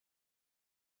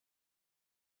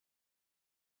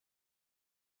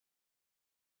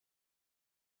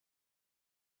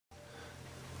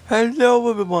Hello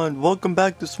everyone, welcome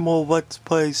back to Small Let's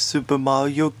Play Super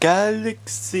Mario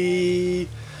Galaxy.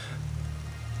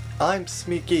 I'm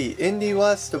Smeeky. In the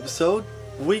last episode,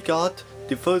 we got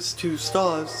the first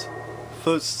stars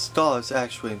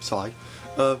actually, I'm sorry,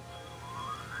 of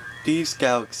these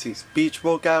galaxies, Beach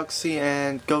World Galaxy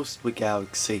and Ghostly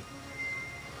Galaxy.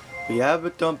 We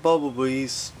haven't done Bubble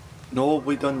Breeze, nor have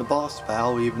we done the boss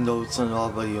battle, even though it's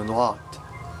already unlocked.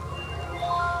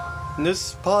 In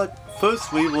this part,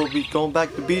 firstly, we'll be going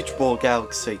back to Beach World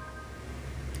Galaxy.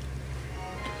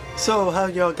 So, how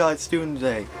y'all guys doing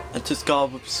today? I just got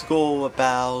off of school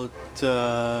about,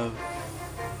 I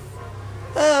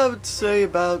would say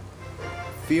about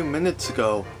a few minutes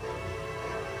ago.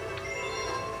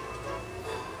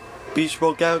 Beach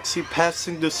World Galaxy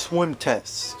passing the swim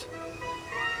test.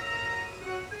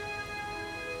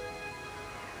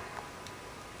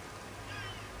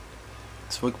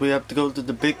 So we have to go to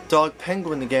the big dog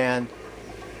penguin again.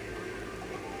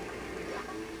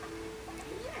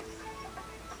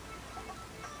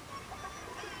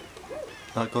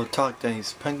 I'll go talk to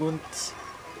these penguins.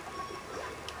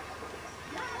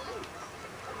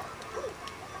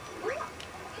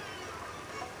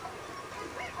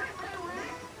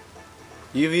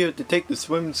 You here to take the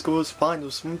swimming school's final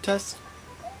swim test?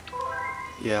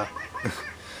 Yeah.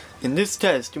 In this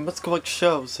test, you must collect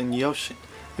shells in the ocean.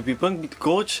 If you bring me the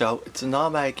gold shell, it's an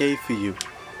automatic A for you.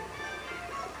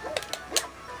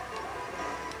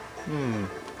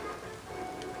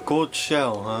 Gold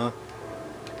shell, huh?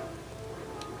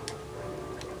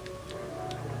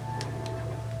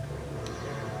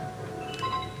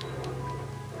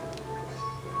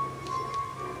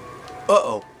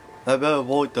 Uh-oh. I better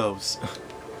avoid those.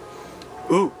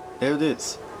 Ooh, there it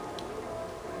is.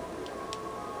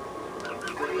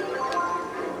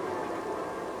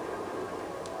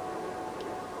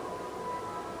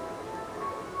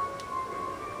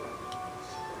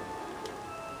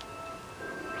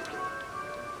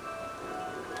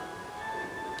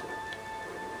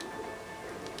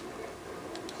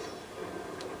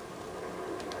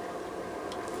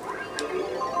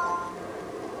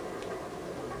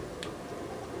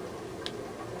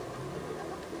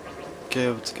 Okay,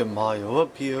 let's get Mario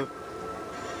up here.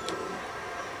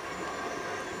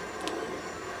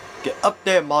 Get up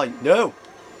there, Mario. No!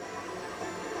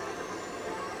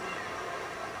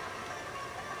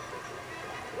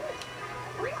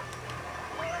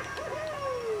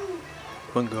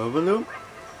 Wanna go over there?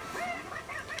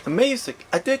 Amazing!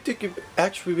 I didn't think you'd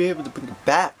actually be able to bring it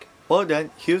back. Well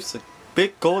then, here's a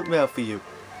big gold medal for you.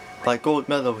 By gold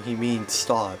medal, he means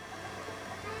star.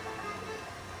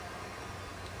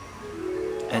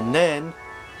 And then,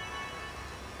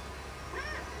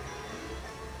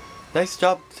 nice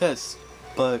job test,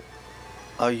 but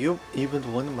are you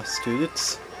even one of my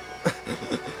students?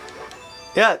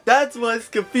 Yeah, that's what I was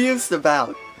confused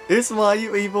about. Is why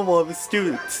you even one of the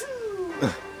students.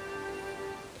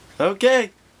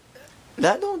 Okay,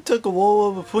 that only took a little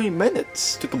over 3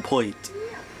 minutes to complete.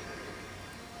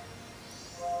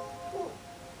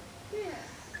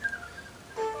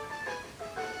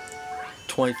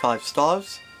 $25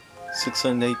 stars,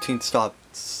 618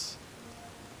 stars.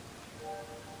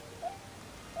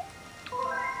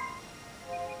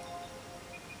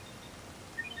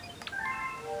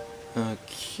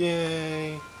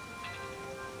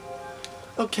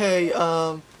 Okay,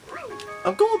 I'm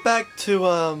going back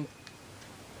to,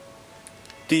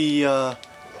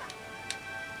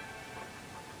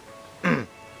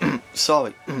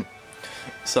 sorry.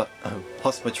 So, I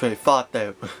lost my train of thought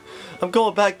there. I'm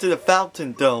going back to the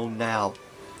Fountain Dome now.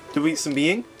 The reason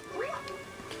being,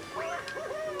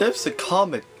 there's a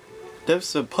comet.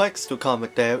 There's a Plexto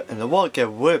comet there, and I want to get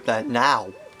rid of that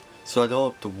now. So I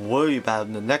don't have to worry about it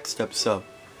in the next episode.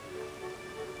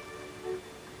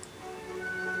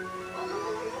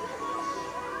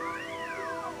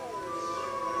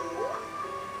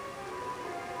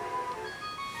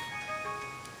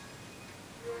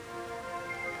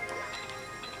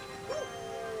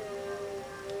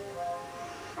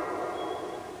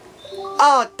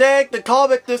 Ah, dang, the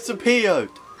comet disappeared.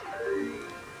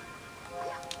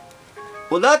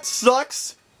 Well, that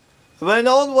sucks. I went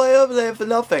all the way over there for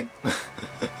nothing.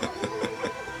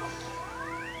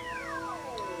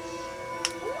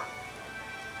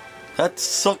 That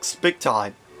sucks big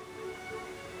time.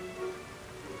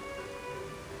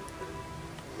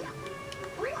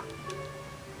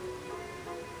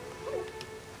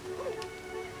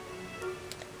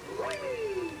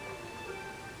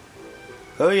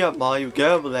 Hurry up, Mario, get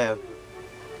over there.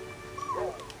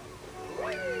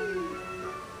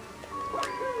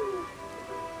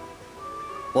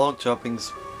 Wall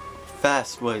jumping's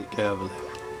fast way to get over there.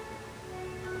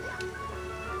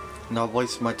 Not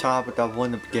waste my time with that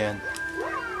one again.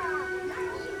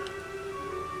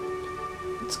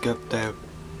 Let's get there.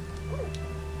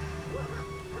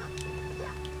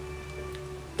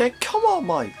 Then come on,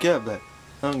 Mike, get there.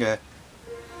 Okay.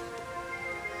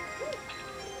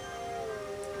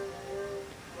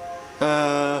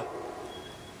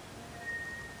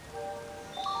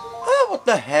 What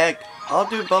the heck? I'll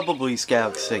do Bubbly's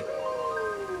Galaxy.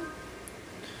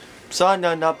 Sorry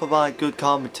to not provide good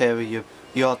commentary.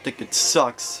 You all think it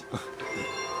sucks.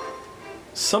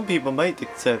 Some people may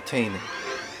think it's entertaining.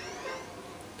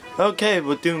 Okay,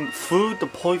 we're doing Food the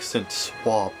Poison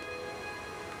Swap.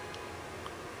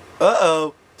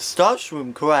 Uh-oh,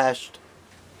 Starshroom crashed.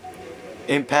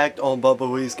 Impact on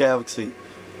Bubbly's Galaxy.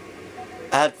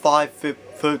 At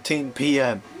 5:13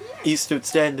 p.m. Eastern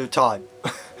Standard Time.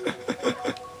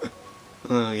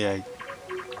 Okay.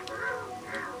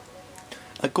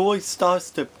 A Goy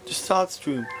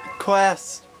Starstream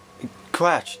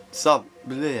crashed. Stop.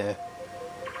 Bleh.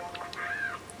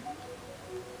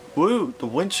 Woo, the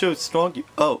wind shows strong.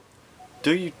 Oh,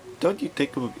 don't you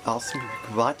think it would be awesome if we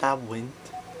could ride that wind?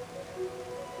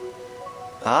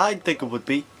 I think it would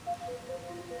be.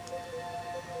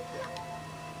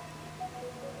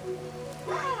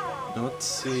 Let's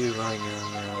see right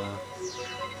now.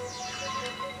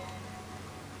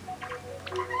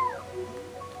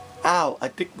 Ow! I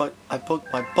think I broke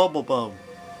my bubble bone.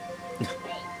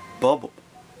 Bubble.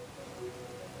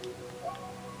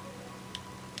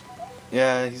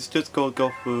 Yeah, he's just gonna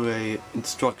go through a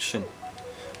instruction.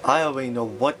 I already know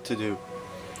what to do.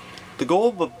 The goal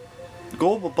of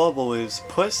a bubble is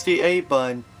press the A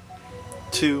button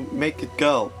to make it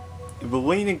go. If we're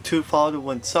leaning too far to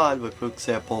one side, like for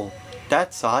example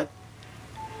that side,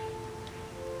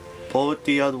 pull it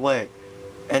the other way.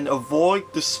 And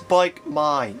avoid the spike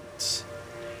mines.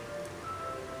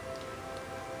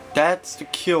 That's the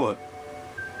cure.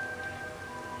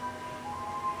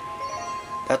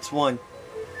 That's one.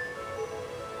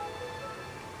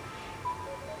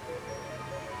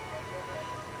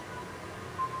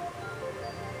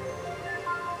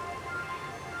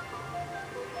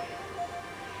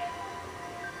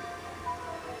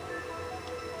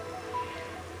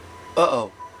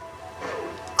 Uh-oh.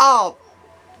 Oh!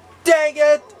 Dang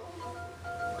it!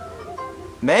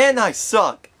 Man, I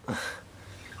suck.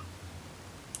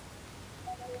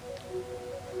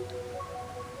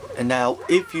 And now,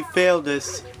 if you fail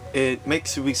this, it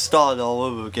makes you restart all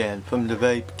over again from the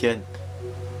very beginning.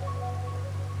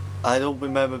 I don't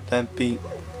remember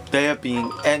there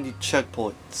being any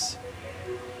checkpoints.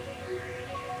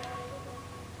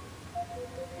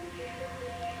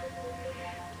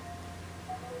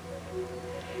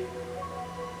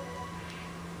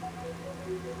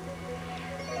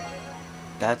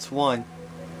 That's one.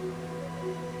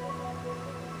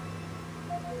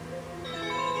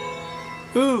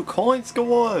 Ooh, coins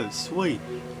galore! Sweet.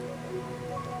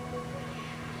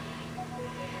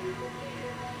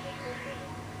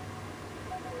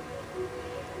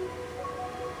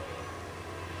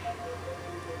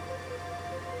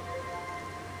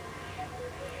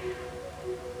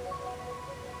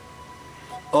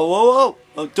 Oh, whoa,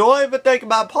 whoa! Don't even think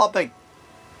about popping!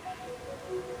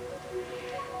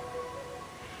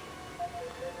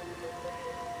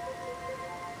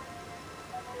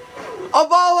 Oh,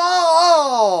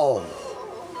 oh,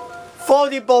 oh!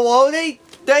 40 baloney?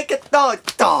 Take it down!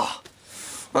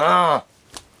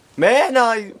 Man,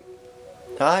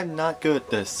 I'm not good at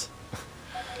this.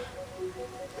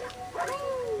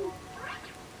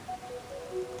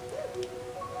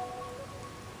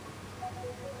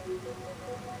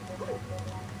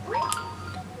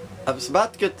 I was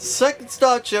about to get the second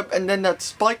starship and then that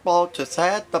spike ball just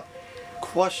had to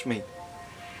crush me.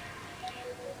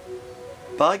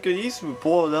 But I could easily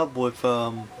blow it up with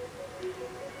a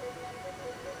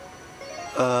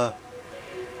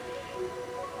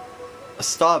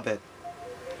starbit.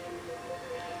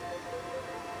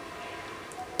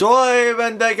 Don't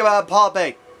even think about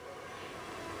popping.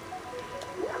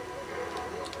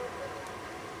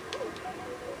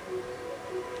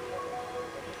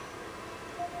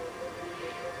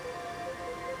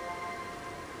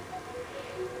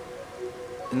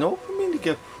 In order for me to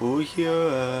get through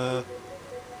here,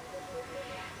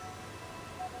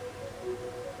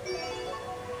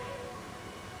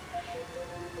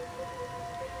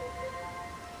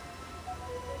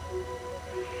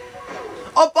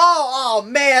 oh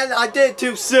man, I did it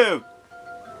too soon.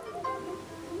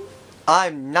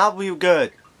 I'm not real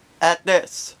good at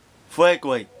this,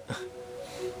 frankly.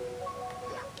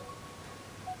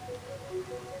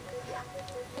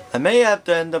 I may have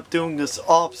to end up doing this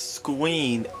off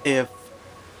screen if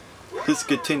this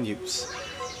continues.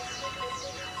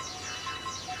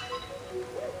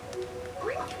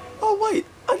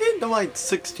 the right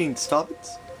 16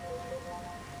 stoppers?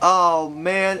 Oh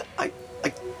man, I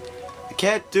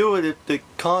can't do it if the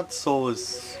console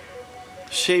is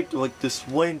shaped like this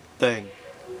wind thing.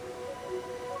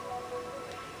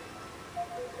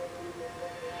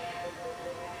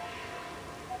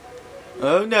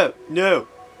 Oh no, no.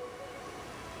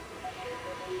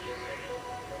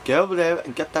 Get over there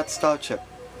and get that star chip.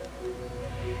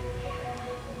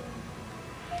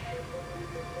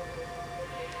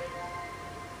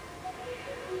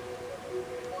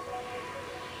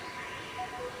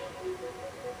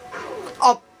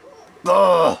 Up.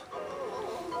 Ugh.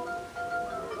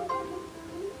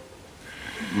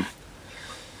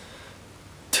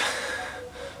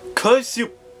 Curse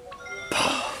you.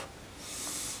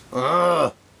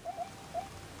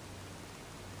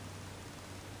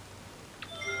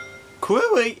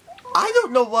 Clearly, I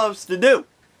don't know what else to do.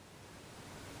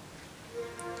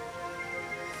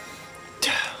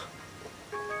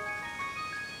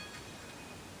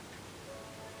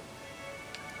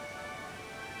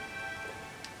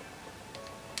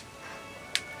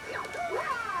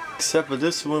 Except for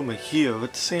this woman here,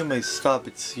 let's see how many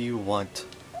stoppers you want.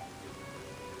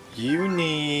 You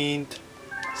need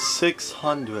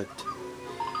 600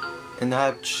 and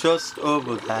have just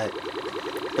over that.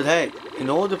 But hey, in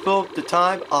order to fill up the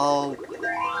time, I'll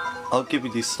give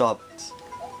you these stoppers.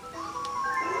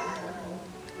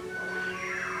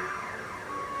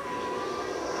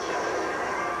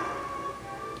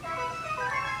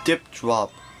 Dip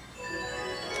drop.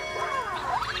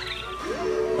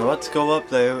 Now let's go up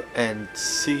there and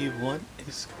see what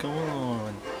is going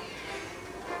on.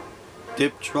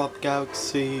 Dip drop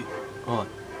galaxy on.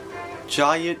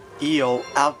 Giant eel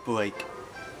outbreak.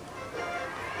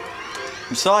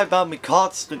 I'm sorry about me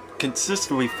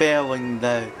consistently failing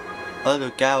the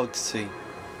other galaxy.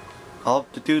 I'll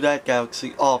have to do that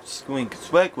galaxy off screen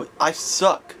because regularly I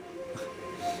suck.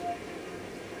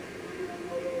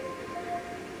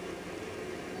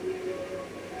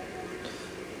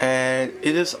 And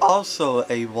it is also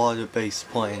a water-based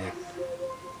planet.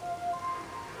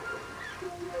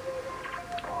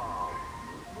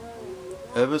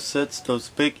 Ever since those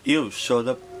big eels showed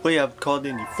up, we haven't caught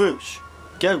any fish.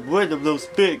 Get rid of those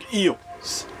big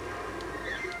eels.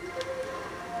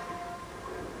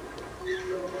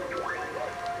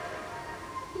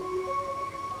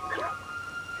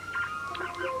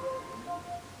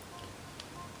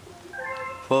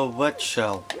 For a wet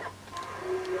shell.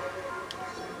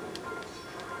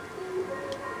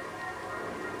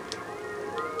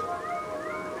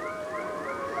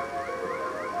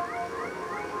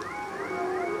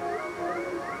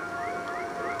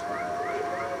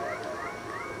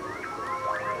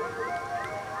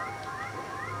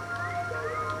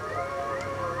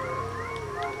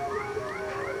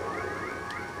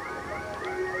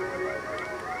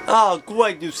 Oh,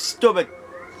 great, you stupid!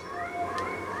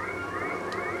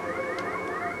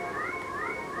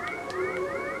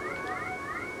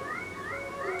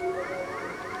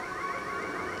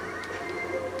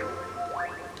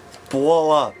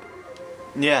 Blow up.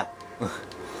 Yeah.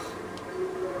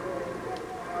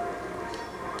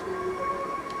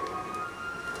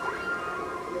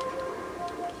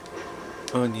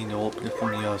 I need to open it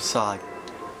from the other side.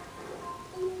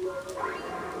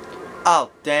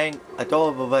 Oh, dang, I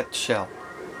don't have a wet shell.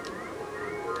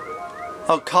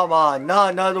 Oh, come on,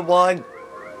 not another one.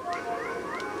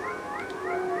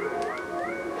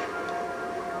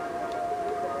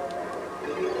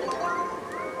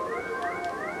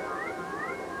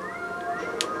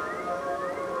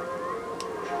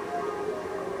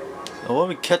 Now let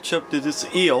me catch up to this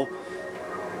eel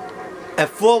and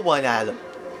throw one at him.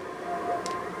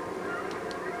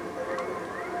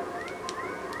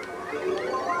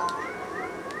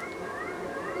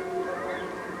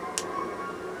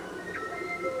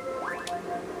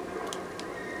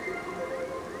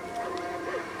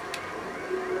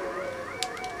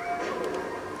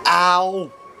 Ow!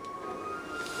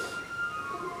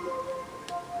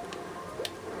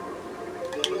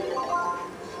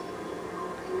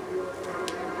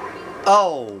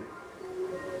 Oh!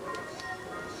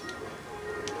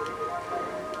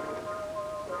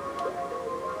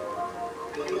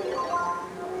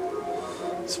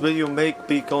 This video may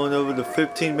be going over the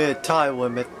 15-minute time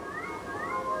limit.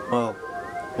 Well,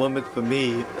 limit for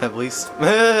me, at least.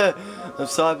 I'm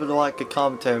sorry for the lack of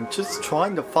commentary. I'm just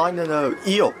trying to find another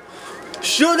eel.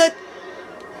 Shoot it!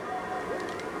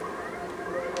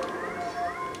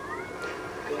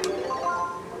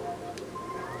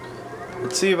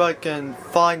 Let's see if I can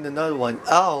find another one.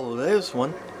 Oh, there's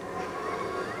one.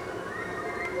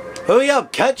 Hurry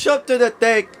up! Catch up to the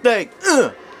thing!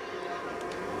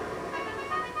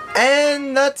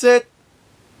 And that's it.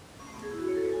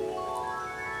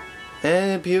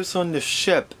 And it appears on the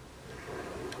ship.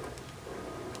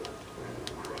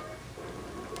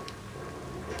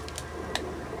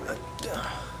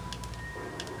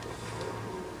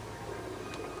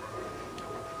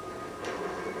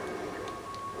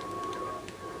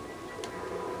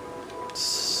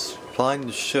 Find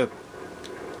the ship.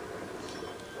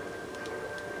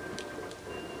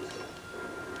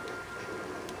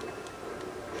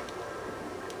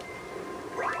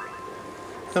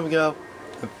 There we go.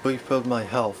 I refilled my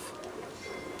health.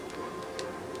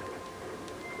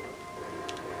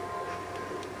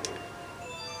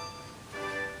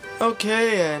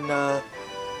 Okay, and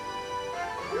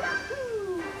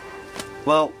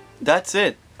well, that's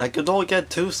it. I could only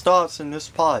get 2 stars in this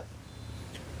part.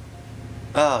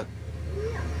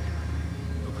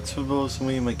 What's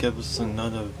me might give us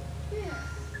another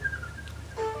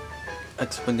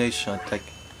explanation, I think.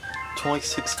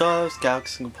 26 stars,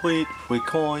 galaxy complete, 3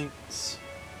 coins.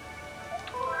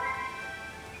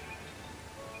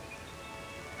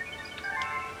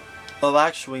 Well,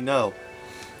 actually, no.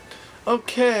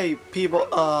 Okay, people,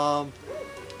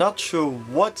 not sure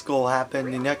what's gonna happen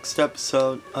in the next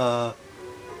episode. Go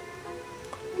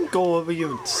over here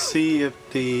and see if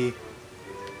the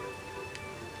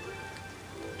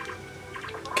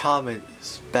comet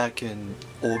is back in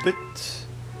orbit.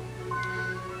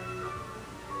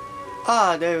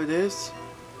 Ah, there it is.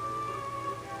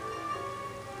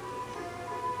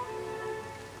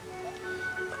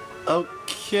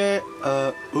 Okay,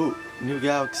 ooh, new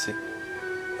galaxy.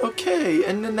 Okay,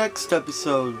 in the next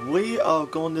episode, we are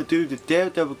going to do the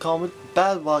Daredevil Comet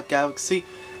Battle Rock Galaxy,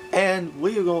 and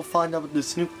we are going to find out what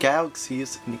this new galaxy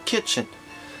is in the kitchen.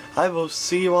 I will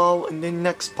see you all in the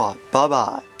next part. Bye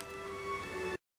bye.